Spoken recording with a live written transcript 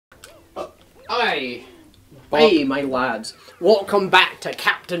Hi! Hey, my lads. Welcome back to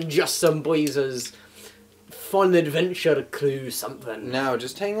Captain Just Some Boys' fun adventure crew something. No,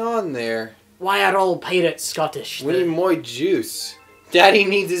 just hang on there. Why are all pirates Scottish? We need more juice. Daddy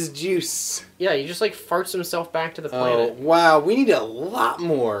needs his juice. Yeah, he just like farts himself back to the Oh, planet. wow. We need a lot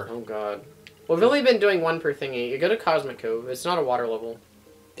more. Oh god. Well, we've only been doing one per thingy. You go to Cosmic Cove. It's not a water level.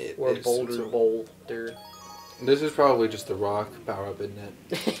 Or Boulder. This is probably just the rock power-up, isn't it?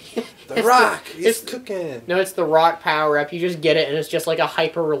 The It's rock! it's It's cooking! No, it's the rock power-up. You just get it, and it's just like a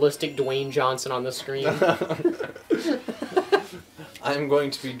hyper-realistic Dwayne Johnson on the screen. I'm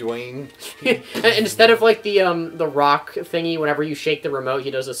going to be Dwayne. Instead of like the rock thingy, whenever you shake the remote, he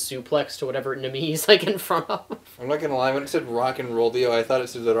does a suplex to whatever enemy he's like in front of. I'm not gonna lie, when it said rock and rollio, I thought it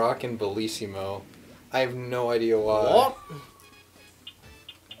said the rock and bellissimo. I have no idea why. What?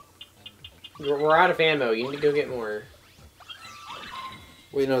 We're out of ammo. You need to go get more.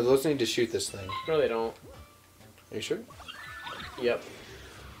 Wait, no, those need to shoot this thing. No, they don't. Are you sure? Yep.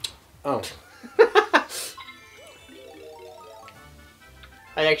 Oh.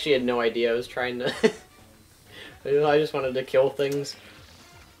 I actually had no idea. I was trying to... I just wanted to kill things.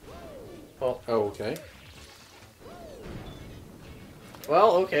 Well. Oh, okay.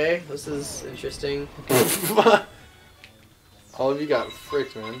 Well, okay. This is interesting. All of you got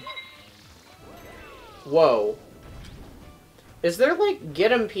fricked, man. Whoa. Is there, like,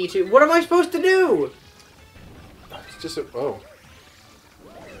 get him P2? What am I supposed to do? It's just a... Oh.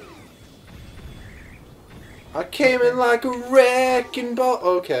 I came in like a wrecking ball.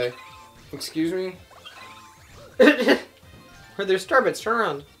 Okay. Excuse me? Where there's starbits, turn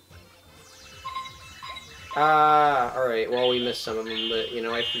around. Alright, well, we missed some of them, but, you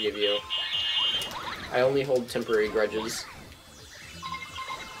know, I forgive you. I only hold temporary grudges.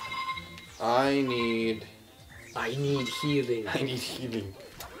 I need healing. I need healing.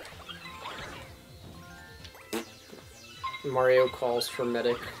 Mario calls for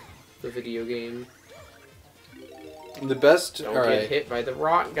medic, the video game. The best... Don't All get right. hit by the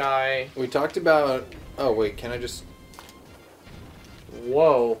rock guy. We talked about... Oh, wait, can I just...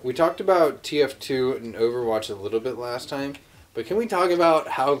 Whoa. We talked about TF2 and Overwatch a little bit last time, but can we talk about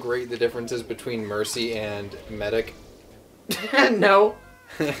how great the difference is between Mercy and Medic? No.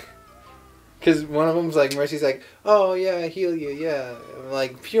 Because one of them's like, Mercy's like, oh yeah, I heal you, yeah.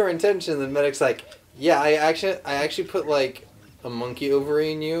 Like, pure intention, and Medic's like, yeah, I actually put like a monkey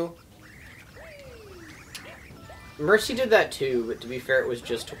ovary in you. Mercy did that too, but to be fair, it was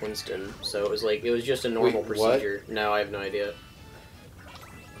just Winston, so it was just a normal Wait, procedure. What? No, I have no idea.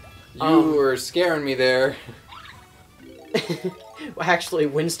 You were scaring me there. Well, actually,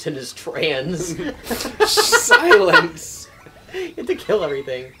 Winston is trans. Silence! You have to kill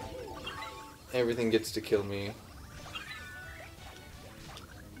everything. Everything gets to kill me.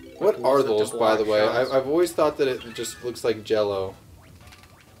 What are those, by the way? I've always thought that it just looks like Jello.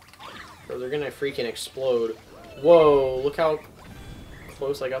 Bro, they're gonna freaking explode. Whoa, look how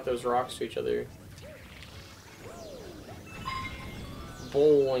close I got those rocks to each other.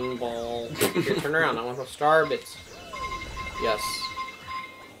 Bowling ball. Here, turn around, I want those star bits. Yes.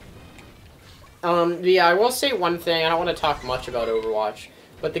 Yeah, I will say one thing, I don't want to talk much about Overwatch,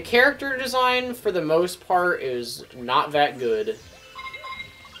 but the character design, for the most part, is not that good.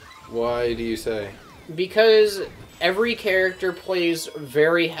 Why do you say? Because every character plays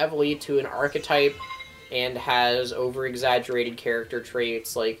very heavily to an archetype and has over-exaggerated character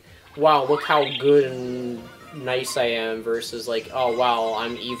traits, like, wow, look how good and nice I am, versus like, oh wow,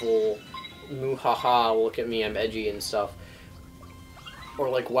 I'm evil, muhaha, look at me, I'm edgy and stuff. Or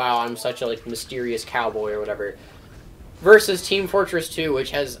like, wow, I'm such a like mysterious cowboy or whatever. Versus Team Fortress 2,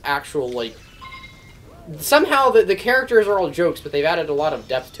 which has actual like, somehow the characters are all jokes, but they've added a lot of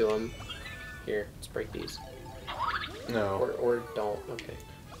depth to them. Here, let's break these. No. Or don't. Okay.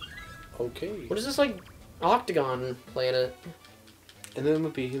 Okay. What is this like octagon planet?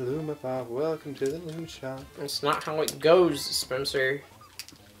 Illumipy, Lumipop, welcome to the Loom Shop. That's not how it goes, Spencer.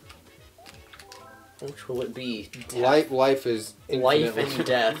 Which will it be? Life is Life infinitely... and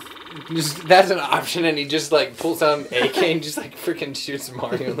death. Just, that's an option, and he just like pulls out an AK and just like freaking shoots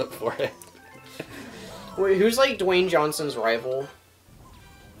Mario in the forehead. Wait, who's like Dwayne Johnson's rival?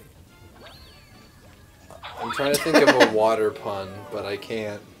 I'm trying to think of a water pun, but I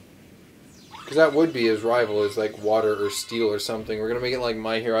can't. Because that would be his rival, is like water or steel or something. We're gonna make it like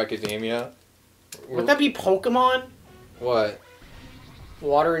My Hero Academia. Would that be Pokemon? What?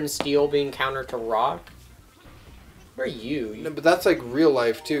 Water and steel being counter to rock? Where are you? No, but that's like real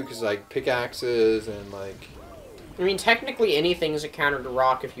life too, because like pickaxes and like... I mean, technically anything's a counter to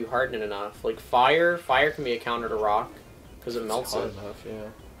rock if you harden it enough. Like fire can be a counter to rock because it melts it. Enough, yeah.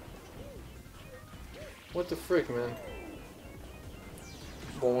 What the frick, man?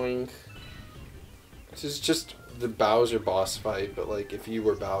 Boing. This is just the Bowser boss fight, but like if you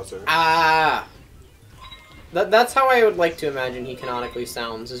were Bowser. Ah! That's how I would like to imagine he canonically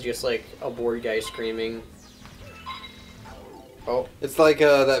sounds, is just like a bored guy screaming. Oh. It's like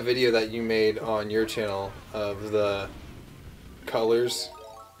that video that you made on your channel of the colors.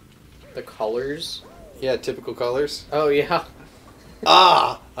 The colors? Yeah, typical colors. Oh, yeah.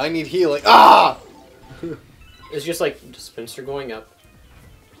 Ah! I need healing. Ah! It's just like dispenser going up.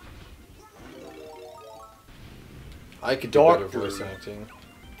 I could do better voice acting.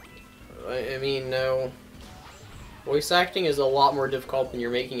 I mean, no. Voice acting is a lot more difficult than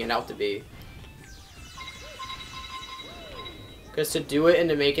you're making it out to be. Because to do it and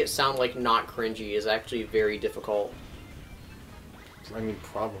to make it sound like not cringy is actually very difficult. I mean,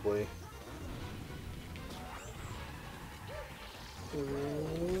 probably.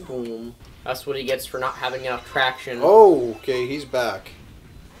 Boom. That's what he gets for not having enough traction. Oh, okay, he's back.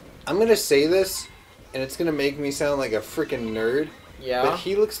 I'm gonna say this, and it's gonna make me sound like a freaking nerd. Yeah? But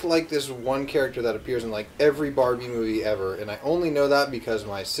he looks like this one character that appears in like every Barbie movie ever, and I only know that because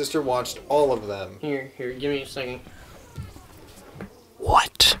my sister watched all of them. Here, give me a second.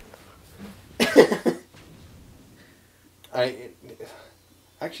 What?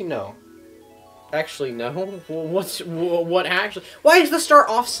 Actually no. Actually, no. What actually? Why is the star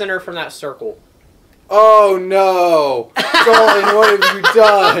off center from that circle? Oh no! Colin, what have you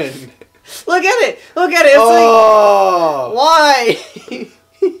done? Look at it! Look at it! It's oh! Like, why?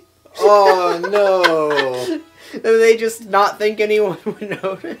 Oh no! Do they just not think anyone would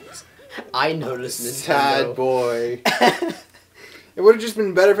notice? I noticed Nintendo. Sad boy. It would have just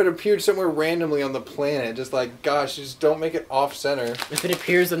been better if it appeared somewhere randomly on the planet. Just like, gosh, just don't make it off center. If it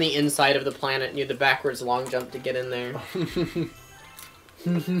appears on the inside of the planet and you have the backwards long jump to get in there.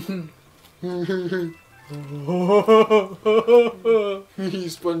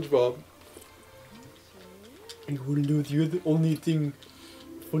 SpongeBob. You wanna know the other only thing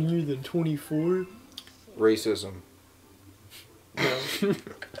funnier than 24? Racism. No.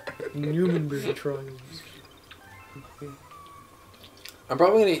 Newmanburg trials. I'm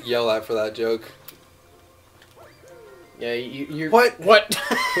probably gonna get yelled at for that joke. Yeah, you're... What? What?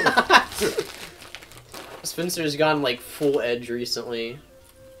 Spencer's gone, like, full edge recently.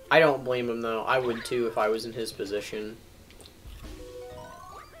 I don't blame him, though. I would, too, if I was in his position.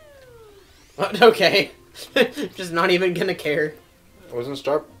 What? Okay. Just not even gonna care. I wasn't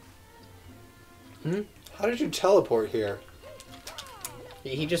Star... Hmm? How did you teleport here?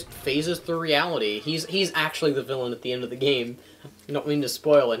 He just phases through reality. He's actually the villain at the end of the game. I don't mean to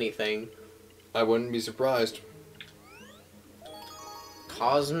spoil anything. I wouldn't be surprised.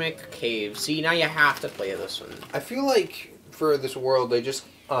 Cosmic Cave. See, now you have to play this one. I feel like for this world, they just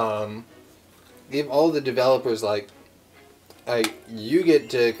give all the developers like, you get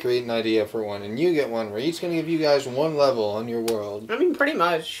to create an idea for one, and you get one. We're each gonna give you guys one level on your world. I mean, pretty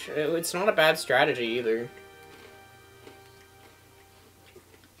much. It's not a bad strategy either.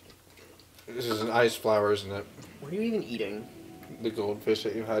 This is an ice flower, isn't it? What are you even eating? The goldfish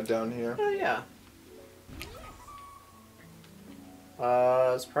that you had down here. Oh, yeah.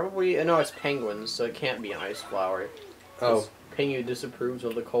 It's probably... No, it's penguins, so it can't be an ice flower. Oh. Pengu disapproves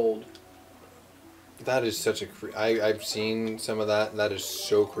of the cold. That is such a I've seen some of that. That is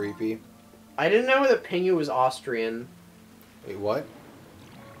so creepy. I didn't know that Pengu was Austrian. Wait, what?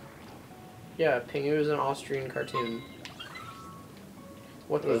 Yeah, Pengu is an Austrian cartoon.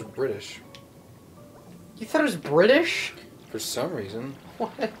 What It was the... British. You thought it was British? For some reason.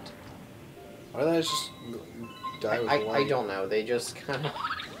 What? Why did I just die with I light? don't know. They just kind of...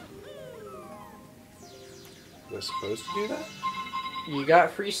 Was I supposed to do that? You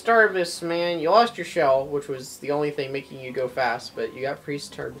got free Starburst, man. You lost your shell, which was the only thing making you go fast, but you got free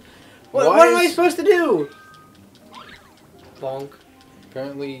Starburst. What am I supposed to do? Bonk.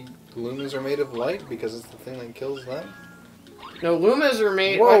 Apparently, Lumas are made of light because it's the thing that kills them. No, Lumas are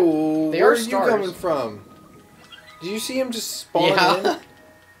made... Whoa! They Where are are you stars. coming from? Did you see him just spawn Yeah. in?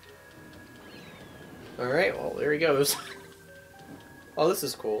 Alright, well, there he goes. Oh, this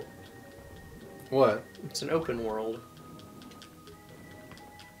is cool. What? It's an open world.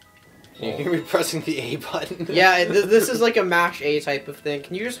 Can you hear me pressing the A button? Yeah, this is like a mash A type of thing.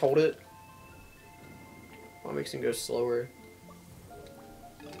 Can you just hold it? What makes him go slower?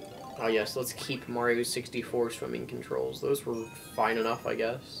 Oh yes, let's keep Mario 64 swimming controls. Those were fine enough, I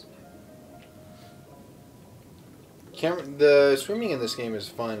guess. The swimming in this game is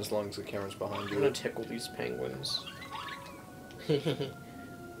fine as long as the camera's behind I'm you. gonna tickle these penguins.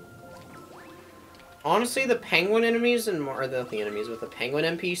 Honestly, the penguin enemies and not the enemies, but the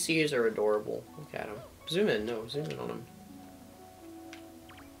penguin NPCs are adorable. Look at them. Zoom in. No, zoom in on him.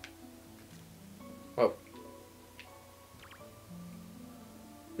 Oh.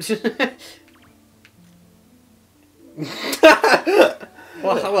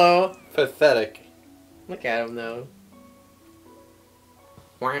 Well, hello. Pathetic. Look at him, though.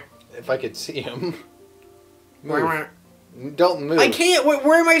 If I could see him. Move. Don't move. I can't!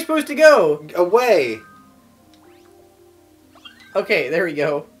 Where am I supposed to go? Away! Okay, there we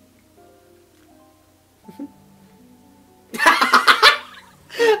go.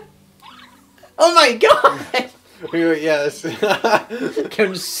 Oh my god! Yes.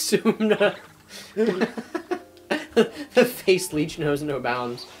 Consumed. The face leech knows no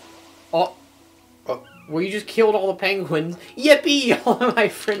bounds. Oh. Oh. Well, you just killed all the penguins. Yippee! All of my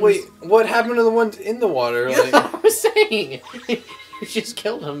friends. Wait, what happened to the ones in the water? That's Like... what I was saying. You just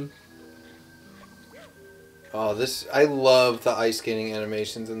killed them. Oh, I love the ice skating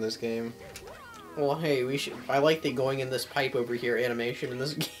animations in this game. Well, hey, we should. I like the going in this pipe over here animation in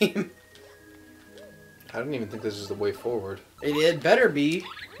this game. I don't even think this is the way forward. It better be.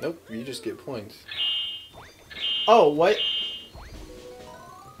 Nope, you just get points. Oh, what?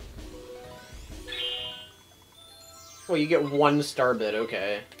 Well, you get 1 star bit,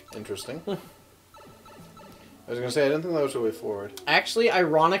 okay. Interesting. I was gonna say, I didn't think that was the way forward. Actually,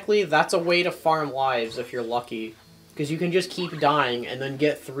 ironically, that's a way to farm lives if you're lucky. Because you can just keep dying and then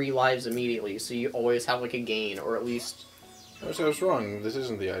get 3 lives immediately, so you always have, like, a gain, or at least... I was wrong. This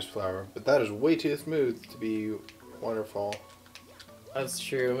isn't the ice flower, but that is way too smooth to be waterfall. That's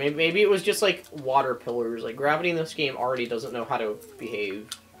true. Maybe it was just, like, water pillars. Like, gravity in this game already doesn't know how to behave.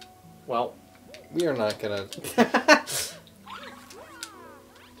 Well... We are not gonna...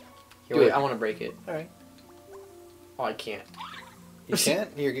 Here, wait, I want to break it. Alright. Oh, I can't. You can't?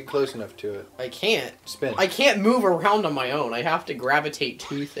 Here, get close enough to it. I can't. Spin. I can't move around on my own. I have to gravitate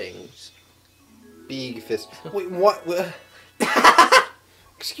to things. Big fist. Wait, what?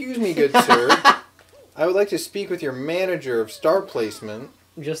 Excuse me, good sir. I would like to speak with your manager of star placement.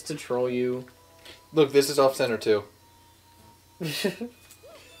 Just to troll you. Look, this is off center too.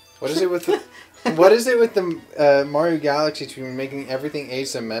 What is it with the... What is it with the Mario Galaxy team making everything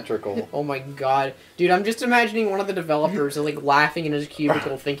asymmetrical? Oh my god. Dude, I'm just imagining one of the developers like laughing in his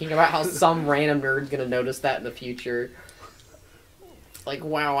cubicle thinking about how some random nerd's gonna notice that in the future. Like,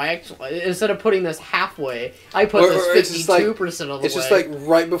 wow, I actually... Instead of putting this halfway, I put this 52% of the way. It's just like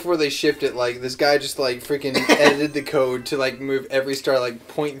right before they shipped it, like, this guy just like freaking edited the code to like move every star like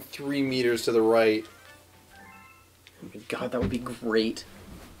 0.3 meters to the right. Oh my god, that would be great.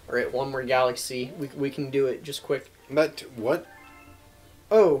 Alright, one more galaxy. We can do it just quick. But what?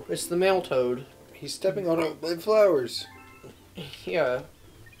 Oh, it's the male toad. He's stepping on all my flowers. Yeah.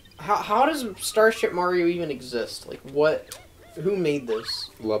 How does Starship Mario even exist? Like, what... Who made this?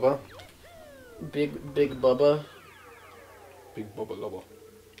 Lubba? Big Bubba? Big Bubba Lubba.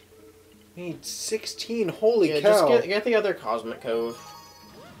 Made 16, holy yeah, cow. just get the other Cosmic Cove.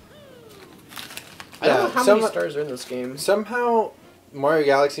 I don't know how many stars are in this game. Somehow, Mario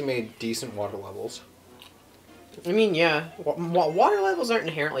Galaxy made decent water levels. I mean, yeah. Water levels aren't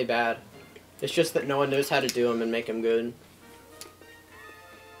inherently bad. It's just that no one knows how to do them and make them good.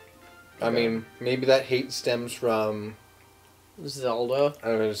 I mean, maybe that hate stems from... Zelda.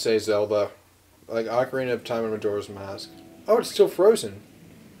 I'm going to say Zelda. Like Ocarina of Time and Majora's Mask. Oh, it's still frozen.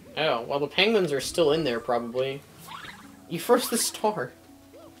 Oh, well, the penguins are still in there, probably. You froze the star.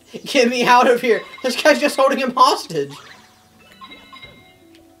 Get me out of here! This guy's just holding him hostage!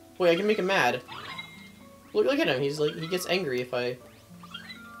 Wait, I can make him mad. Look at him, he's like, he gets angry if I...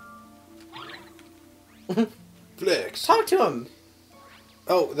 Flex. Talk to him!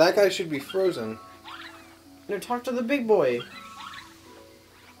 Oh, that guy should be frozen. No, talk to the big boy.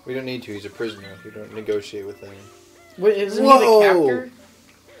 We don't need to, he's a prisoner. You don't negotiate with him. Wait, isn't he the captor?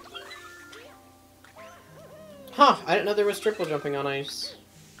 Huh, I didn't know there was triple jumping on ice.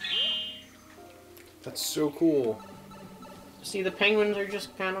 That's so cool. See, the penguins are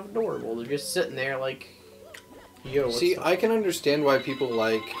just kind of adorable. They're just sitting there like, yo, what's See, up? I can understand why people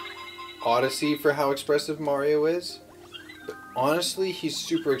like Odyssey for how expressive Mario is. But honestly, he's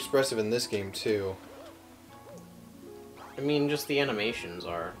super expressive in this game, too. I mean, just the animations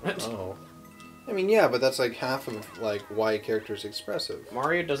are. Oh. I mean, yeah, but that's like half of like why a character is expressive.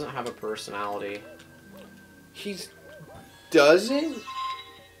 Mario doesn't have a personality. He doesn't,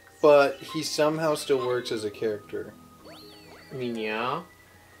 but he somehow still works as a character. I mean, yeah.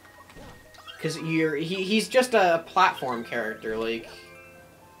 Because he's just a platform character, like...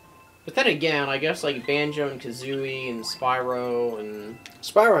 But then again, I guess, like, Banjo and Kazooie and Spyro and...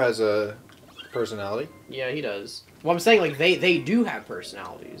 Spyro has a personality. Yeah, he does. Well, I'm saying, like, they do have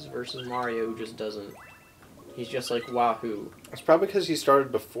personalities, versus Mario, who just doesn't. He's just like Wahoo. It's probably because he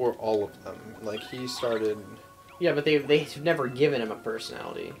started before all of them. Like, he started... Yeah, but they've never given him a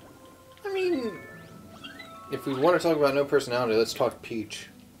personality. I mean... If we want to talk about no personality, let's talk Peach.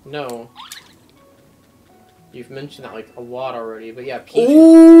 No. You've mentioned that, like, a lot already, but yeah, Peach...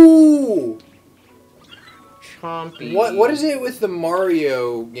 Ooh! Chompy. What is it with the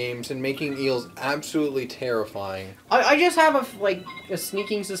Mario games and making eels absolutely terrifying? I just have a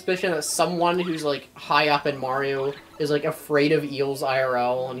sneaking suspicion that someone who's like high up in Mario is like afraid of eels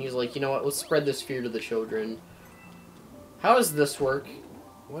IRL, and he's like, you know what? Let's spread this fear to the children. How does this work?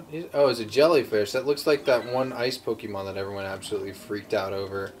 What is? Oh, it's a jellyfish. That looks like that one ice Pokemon that everyone absolutely freaked out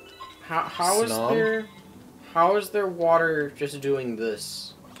over. How Snom? is there water just doing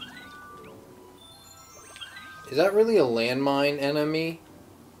this? Is that really a landmine enemy?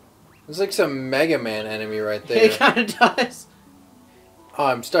 It's like some Mega Man enemy right there. It kind of does. Oh,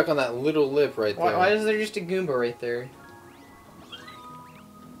 I'm stuck on that little lip right there. Why is there just a Goomba right there?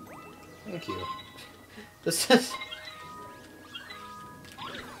 Thank you. This is...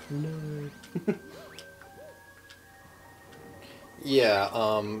 No. Yeah,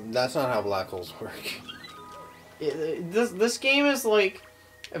 that's not how black holes work. This game is like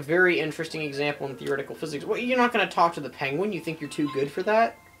a very interesting example in theoretical physics. What, you're not going to talk to the penguin? You think you're too good for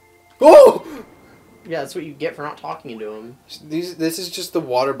that? Oh! Yeah, that's what you get for not talking to him. This is just the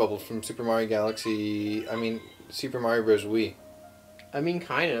water bubble from Super Mario Galaxy... I mean, Super Mario Bros. Wii. I mean,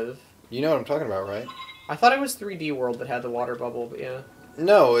 kind of. You know what I'm talking about, right? I thought it was 3D World that had the water bubble, but yeah.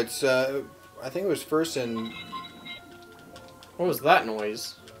 No, it's, I think it was first in... What was that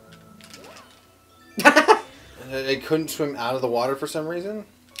noise? It couldn't swim out of the water for some reason?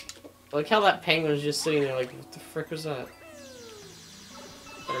 I like how that penguin was just sitting there like, what the frick was that?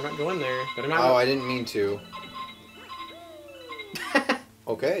 Better not go in there. Better not Oh, I didn't mean to.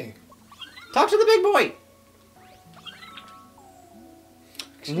 Okay. Talk to the big boy!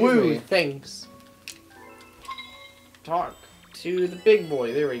 Excuse Woo, me. thanks. Talk to the big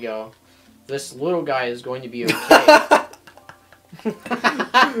boy. There we go. This little guy is going to be okay.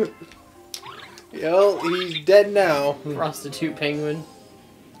 Well, he's dead now. Prostitute penguin.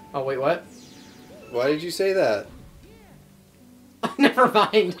 Oh, wait, what? Why did you say that? Never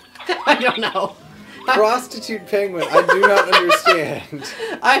mind. I don't know. Prostitute penguin, I do not understand.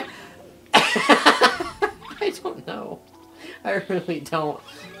 I don't know. I really don't.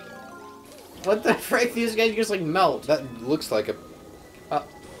 What the frick? These guys just like melt. That looks like a... Uh,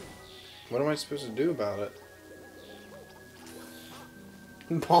 What am I supposed to do about it?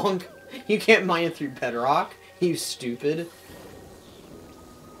 Bonk. You can't mine it through bedrock. You stupid.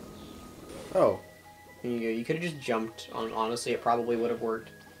 Oh. There you go. You could have just jumped on. Honestly, it probably would have worked.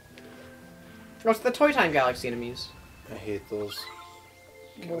 Oh, it's the Toy Time Galaxy enemies. I hate those.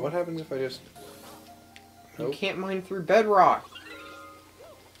 Okay, what happens if I just... You Nope. can't mine through bedrock.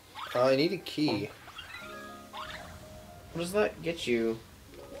 I need a key. What does that get you?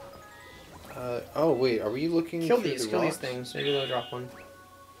 Oh wait, are we looking Kill through these. the Kill rocks? these things. Maybe they'll drop one.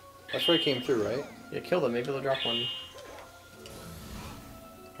 That's where I came through, right? Yeah, kill them. Maybe they'll drop one.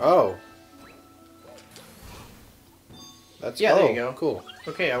 Oh. That's... Yeah, oh, there you go. Cool.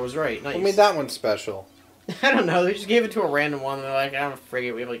 Okay, I was right. Nice. What made that one special? I don't know. They just gave it to a random one. They're like, I'm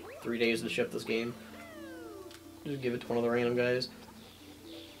frigate. We have like 3 days to ship this game. Just give it to one of the random guys.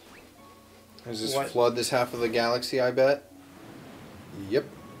 Does this What? flood this half of the galaxy, I bet? Yep.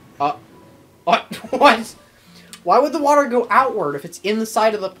 What? What? Why would the water go outward if it's in the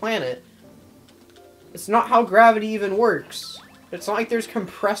side of the planet? It's not how gravity even works. It's not like there's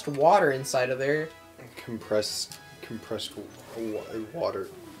compressed water inside of there. Compressed water.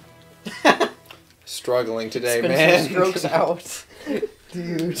 Struggling today, Spin man. some strokes out.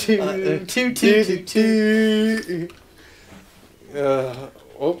 Two.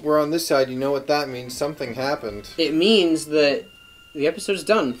 Oh, we're on this side. You know what that means. Something happened. It means that the episode's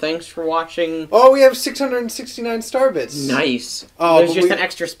done. Thanks for watching. Oh, we have 669 star bits. Nice. Oh, There's but just we- an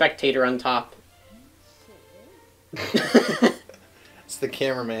extra spectator on top. It's the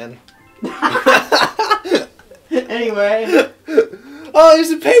cameraman. Anyway. Oh,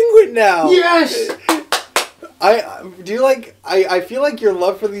 there's a penguin now. Yes! I feel like your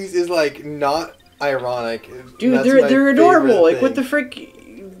love for these is like not ironic. Dude, That's they're my adorable. favorite Like, thing. what the frick?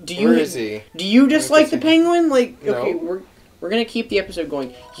 Do you Where is he? Do you dislike the penguin? Like, No. okay, we're gonna keep the episode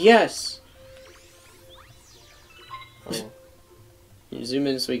going. Yes. Oh. You zoom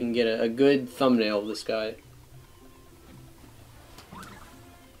in so we can get a good thumbnail of this guy.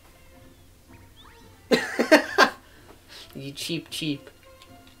 You cheap.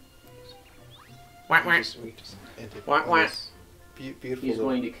 Wah, wah. We just ended Wah, wah. this beautiful He's little-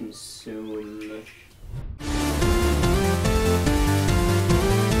 going to consume.